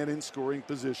 8 with men in scoring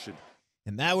position.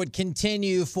 And that would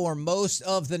continue for most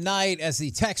of the night as the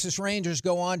Texas Rangers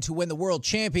go on to win the World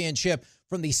Championship.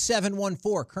 From the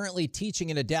 714, currently teaching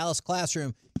in a Dallas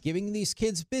classroom, giving these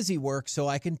kids busy work so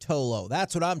I can Tolo.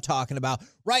 That's what I'm talking about.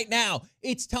 Right now,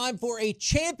 it's time for a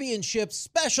championship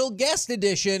special guest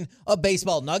edition of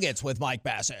Baseball Nuggets with Mike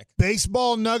Bassick.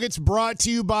 Baseball Nuggets brought to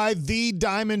you by the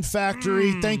Diamond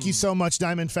Factory. Thank you so much,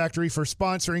 Diamond Factory, for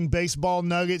sponsoring Baseball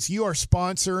Nuggets. You are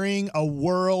sponsoring a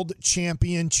world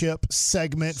championship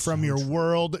segment from your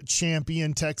world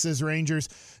champion Texas Rangers.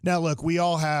 Now, look, we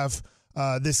all have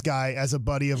this guy as a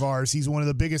buddy of ours. He's one of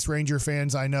the biggest Ranger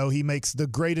fans I know. He makes the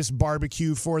greatest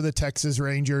barbecue for the Texas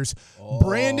Rangers.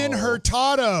 Brandon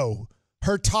Hurtado,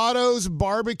 Hurtado's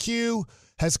Barbecue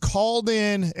has called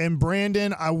in, and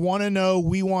Brandon,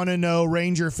 we want to know,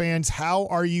 Ranger fans, how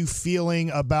are you feeling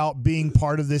about being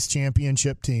part of this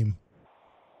championship team?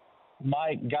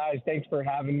 Mike, guys, thanks for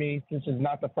having me. This is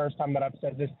not the first time that I've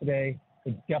said this today.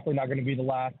 It's definitely not going to be the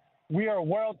last. We are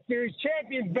World Series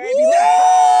champions, baby.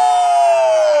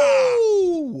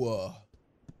 Woo!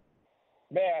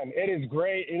 Man, it is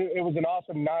great. It was an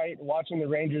awesome night watching the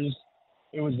Rangers.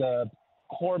 It was a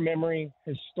core memory,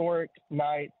 historic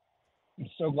night. I'm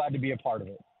so glad to be a part of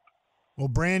it. Well,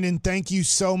 Brandon, thank you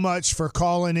so much for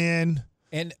calling in.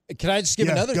 And can I just give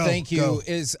another thank you? Go.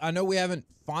 I know we haven't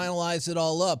finalized it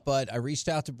all up, but I reached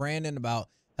out to Brandon about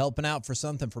helping out for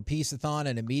something for Peace-a-thon,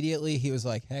 and immediately he was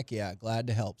like, heck yeah, glad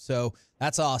to help. So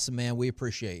that's awesome, man. We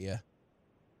appreciate you.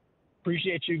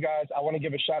 Appreciate you guys. I want to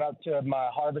give a shout out to my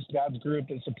Harvest Dads group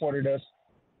that supported us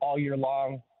all year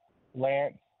long.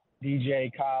 Lance,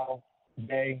 DJ, Kyle,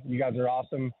 Jay, you guys are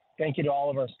awesome. Thank you to all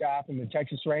of our staff and the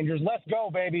Texas Rangers. Let's go,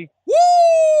 baby. Woo!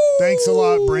 Thanks a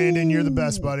lot, Brandon. You're the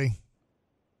best, buddy.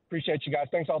 Appreciate you guys.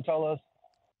 Thanks, Altelos.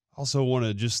 Also want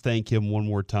to just thank him one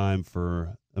more time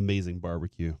for amazing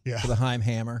barbecue. Yeah. For the Heim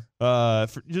Hammer.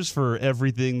 For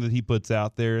everything that he puts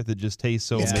out there that just tastes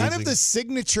so amazing. It's kind of the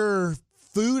signature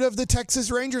food of the Texas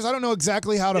Rangers. I don't know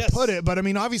exactly how to put it, but I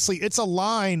mean, obviously it's a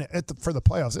line for the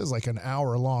playoffs. It was like an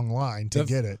hour-long line to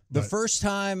get it. The first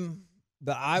time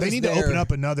that I was They need there, to open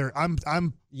up another. I'm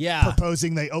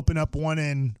proposing they open up one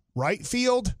in right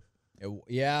field.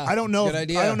 Yeah. I don't know. Good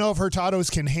idea. I don't know if Hurtado's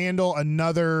can handle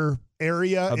another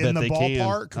area in the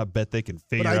ballpark. I bet they can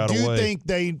figure out a way. But I do think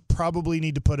they probably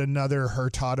need to put another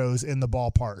Hurtado's in the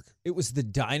ballpark. It was the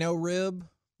Dino Rib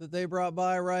that they brought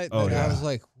by, right? Oh, and yeah. I was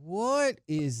like, what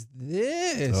is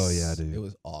this? Oh, yeah, dude. It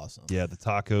was awesome. Yeah, the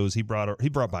tacos. He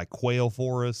brought by quail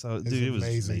for us. Dude, it was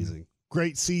amazing.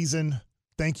 Great season.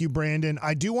 Thank you, Brandon.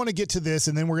 I do want to get to this,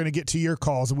 and then we're going to get to your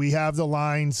calls. We have the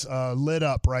lines lit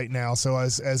up right now. So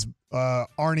as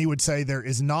Arnie would say, there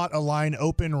is not a line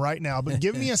open right now. But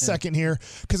give me a second here,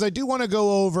 because I do want to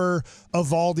go over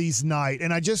Eovaldi's night.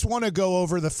 And I just want to go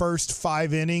over the first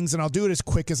 5 innings, and I'll do it as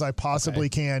quick as I possibly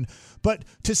can. But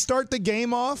to start the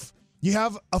game off, you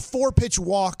have a 4-pitch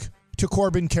walk to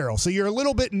Corbin Carroll. So you're a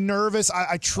little bit nervous.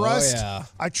 I trust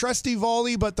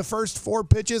Eovaldi, but the first 4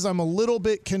 pitches I'm a little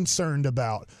bit concerned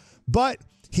about. But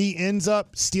he ends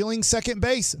up stealing second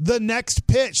base the next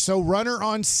pitch. So runner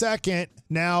on second.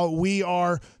 Now we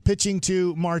are pitching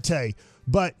to Marte.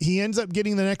 But he ends up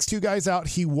getting the next 2 guys out.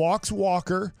 He walks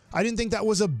Walker. I didn't think that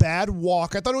was a bad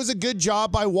walk. I thought it was a good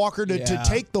job by Walker to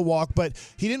take the walk, but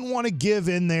he didn't want to give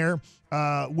in there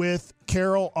with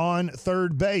Carroll on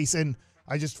third base. And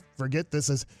I just forget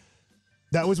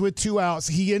that was with 2 outs.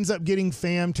 He ends up getting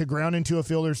Pham to ground into a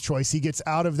fielder's choice. He gets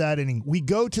out of that inning. We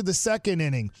go to the second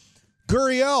inning.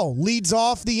 Gurriel leads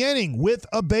off the inning with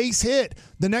a base hit.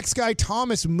 The next guy,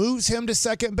 Thomas, moves him to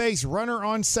second base. Runner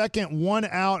on second, 1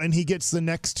 out, and he gets the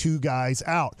next 2 guys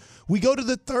out. We go to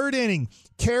the third inning.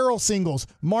 Carroll singles.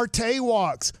 Marte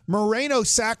walks. Moreno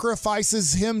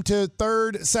sacrifices him to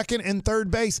second and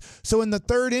third base. So in the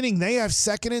third inning, they have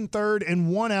second and third and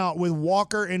 1 out with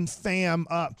Walker and Pham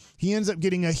up. He ends up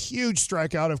getting a huge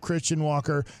strikeout of Christian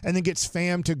Walker and then gets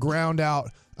Pham to ground out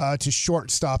to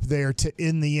shortstop there to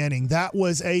end the inning. That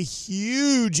was a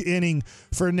huge inning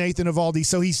for Nathan Eovaldi.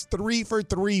 So he's 3 for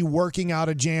 3 working out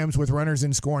of jams with runners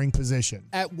in scoring position.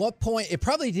 At what point, it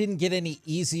probably didn't get any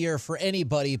easier for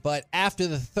anybody, but after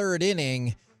the third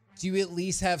inning, do you at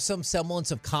least have some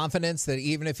semblance of confidence that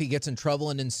even if he gets in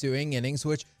trouble in ensuing innings,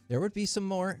 which there would be some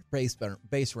more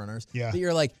base runners, that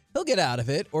you're like, he'll get out of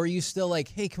it? Or are you still like,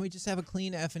 hey, can we just have a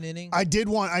clean effing inning? I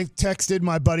texted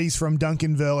my buddies from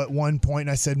Duncanville at one point,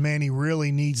 and I said, man, he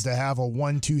really needs to have a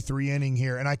 1-2-3 inning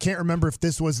here. And I can't remember if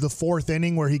this was the 4th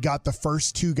inning where he got the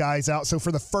first 2 guys out. So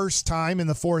for the first time in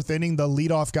the 4th inning, the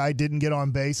leadoff guy didn't get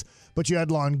on base, but you had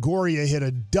Longoria hit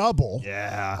a double.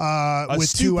 Yeah.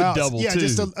 With 2 outs. Double, yeah, too.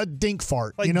 just a dink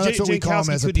fart. Like, that's what we call him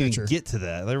as a couldn't pitcher. Even get to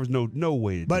that. There was no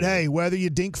way to But do hey, that. whether you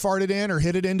dink farted in or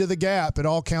hit it into the gap, it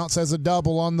all counts as a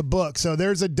double on the book. So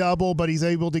there's a double, but he's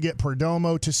able to get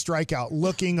Perdomo to strike out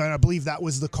looking. And I believe that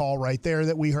was the call right there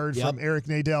that we heard from Eric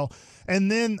Nadel.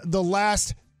 And then the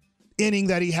last inning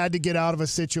that he had to get out of a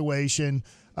situation,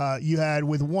 you had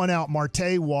with 1 out,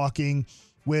 Marte walking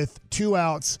with 2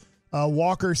 outs.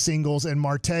 Walker singles, and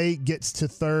Marte gets to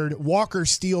third. Walker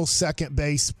steals second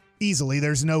base easily.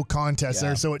 There's no contest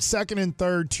there. So it's second and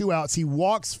third, 2 outs. He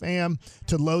walks Pham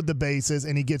to load the bases,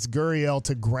 and he gets Gurriel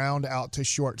to ground out to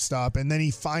shortstop. And then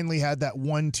he finally had that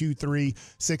 1, 2, 3,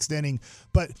 6th inning.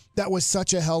 But that was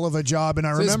such a hell of a job. And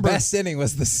I remember his best inning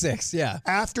was the 6th. Yeah.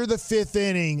 After the 5th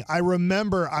inning, I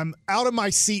remember I'm out of my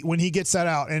seat when he gets that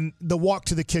out, and the walk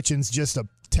to the kitchen's just a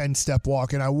 10-step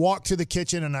walk, and I walk to the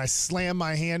kitchen and I slam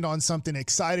my hand on something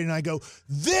excited and I go,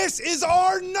 "This is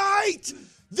our night!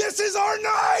 This is our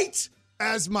night!"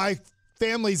 As my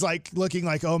family's like looking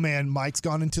like, "Oh man, Mike's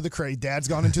gone into the crazy, Dad's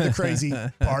gone into the crazy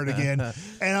part again."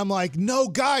 And I'm like, "No,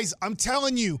 guys, I'm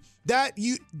telling you that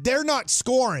they're not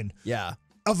scoring." Yeah.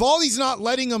 Evaldi's not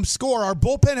letting them score. Our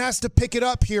bullpen has to pick it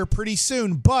up here pretty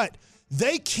soon, but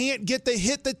they can't get the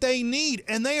hit that they need,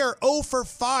 and they are 0 for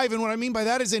 5. And what I mean by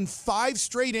that is in 5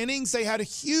 straight innings, they had a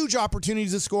huge opportunity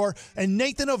to score, and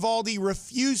Nathan Eovaldi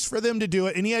refused for them to do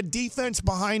it, and he had defense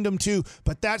behind him too.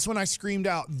 But that's when I screamed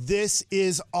out, "This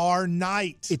is our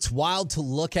night." It's wild to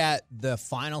look at the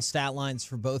final stat lines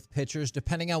for both pitchers.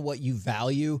 Depending on what you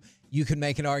value, you can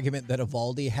make an argument that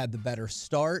Eovaldi had the better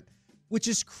start, which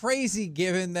is crazy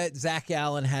given that Zach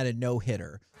Allen had a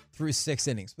no-hitter through 6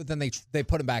 innings. But then they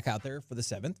put him back out there for the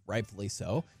 7th, rightfully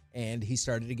so, and he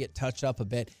started to get touched up a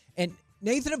bit. And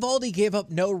Nathan Eovaldi gave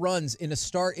up no runs in a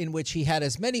start in which he had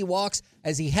as many walks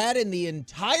as he had in the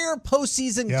entire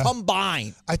postseason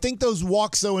combined. I think those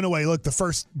walks, though, in a way, look, the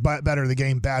first better of the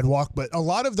game, bad walk, but a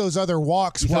lot of those other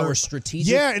walks were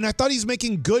strategic. Yeah, and I thought he's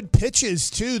making good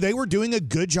pitches, too. They were doing a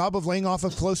good job of laying off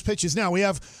of close pitches. Now, we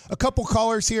have a couple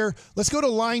callers here. Let's go to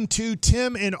line 2,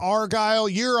 Tim in Argyle.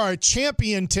 You're our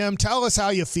champion, Tim. Tell us how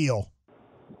you feel.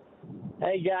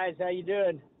 Hey, guys. How you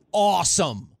doing?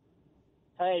 Awesome.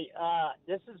 Hey,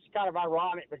 this is kind of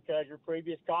ironic because your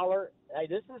previous caller, hey,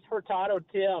 this is Hurtado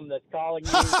Tim that's calling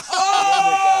you.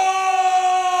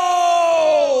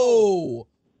 Oh!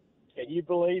 Can you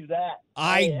believe that?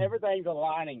 Hey, everything's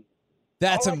aligning.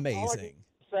 That's all amazing. All I can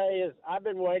say is I've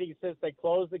been waiting since they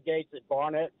closed the gates at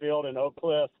Barnett Field in Oak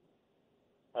Cliff.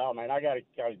 Oh, man, I got to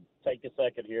take a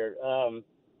second here.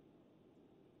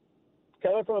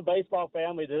 Coming from a baseball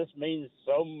family, this means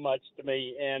so much to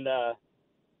me, and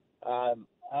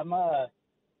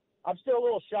I'm still a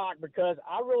little shocked because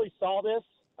I really saw this.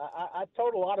 I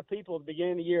told a lot of people at the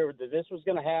beginning of the year that this was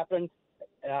going to happen,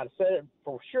 and I said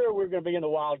for sure we were going to be in the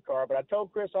wild card. But I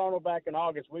told Chris Arnold back in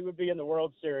August we would be in the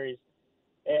World Series,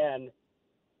 and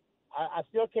I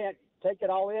still can't take it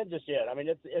all in just yet. I mean,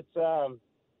 it's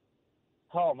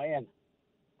oh man,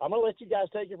 I'm going to let you guys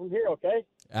take it from here, okay?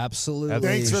 Absolutely.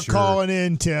 Thanks for calling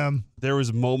in, Tim. There was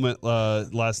a moment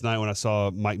last night when I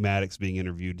saw Mike Maddox being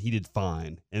interviewed. He did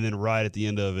fine. And then right at the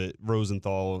end of it,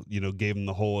 Rosenthal, gave him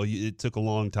the whole, it took a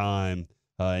long time,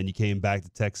 and you came back to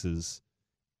Texas.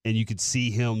 And you could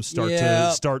see him start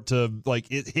to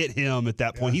like, it hit him at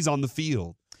that point. He's on the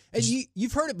field. And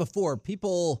you've heard it before.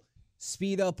 People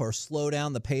speed up or slow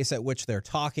down the pace at which they're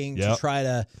talking to try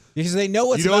to, because they know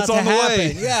what's about to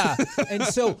happen. Yeah. And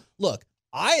so, look,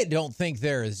 I don't think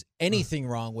there is anything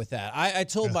wrong with that. I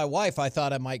told my wife I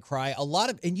thought I might cry.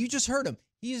 And you just heard him.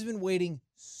 He's been waiting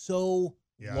so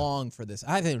long for this.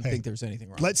 I don't think there's anything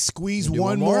wrong. Let's squeeze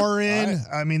one more in. Right.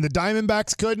 I mean, the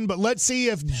Diamondbacks couldn't, but let's see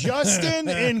if Justin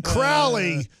and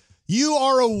Crowley, you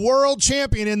are a world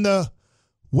champion in the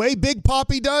way Big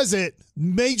Papi does it.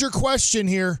 Major question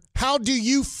here. How do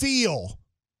you feel?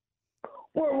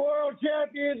 We're world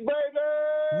champions,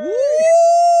 baby!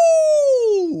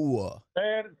 Woo!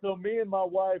 And so me and my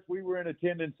wife, we were in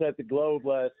attendance at the Globe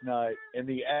last night, and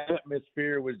the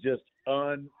atmosphere was just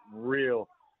unreal.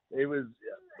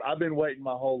 I've been waiting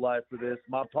my whole life for this.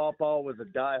 My pawpaw was a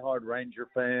diehard Ranger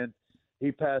fan.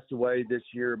 He passed away this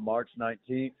year, March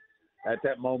 19th. At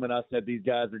that moment, I said, these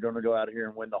guys are going to go out here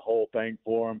and win the whole thing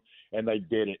for them, and they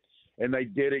did it. And they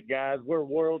did it, guys. We're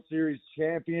World Series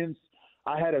champions.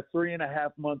 I had a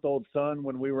 3.5-month-old son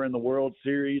when we were in the World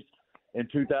Series in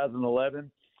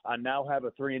 2011. I now have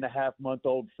a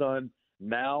 3.5-month-old son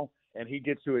now, and he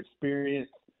gets to experience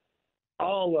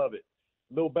all of it.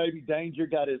 Little baby Danger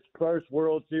got his first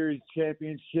World Series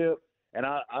championship, and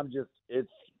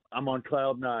I'm on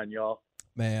cloud 9, y'all.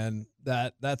 Man,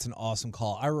 that's an awesome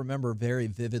call. I remember very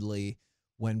vividly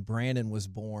when Brandon was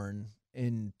born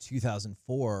in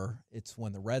 2004. It's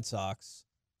when the Red Sox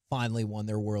finally won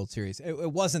their World Series.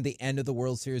 It wasn't the end of the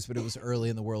World Series, but it was early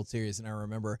in the World Series, and I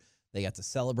remember they got to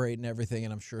celebrate and everything,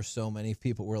 and I'm sure so many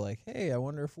people were like, hey, I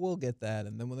wonder if we'll get that.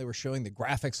 And then when they were showing the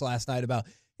graphics last night about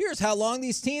here's how long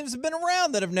these teams have been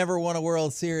around that have never won a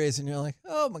World Series, and you're like,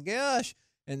 oh, my gosh.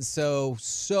 And so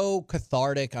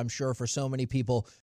cathartic, I'm sure, for so many people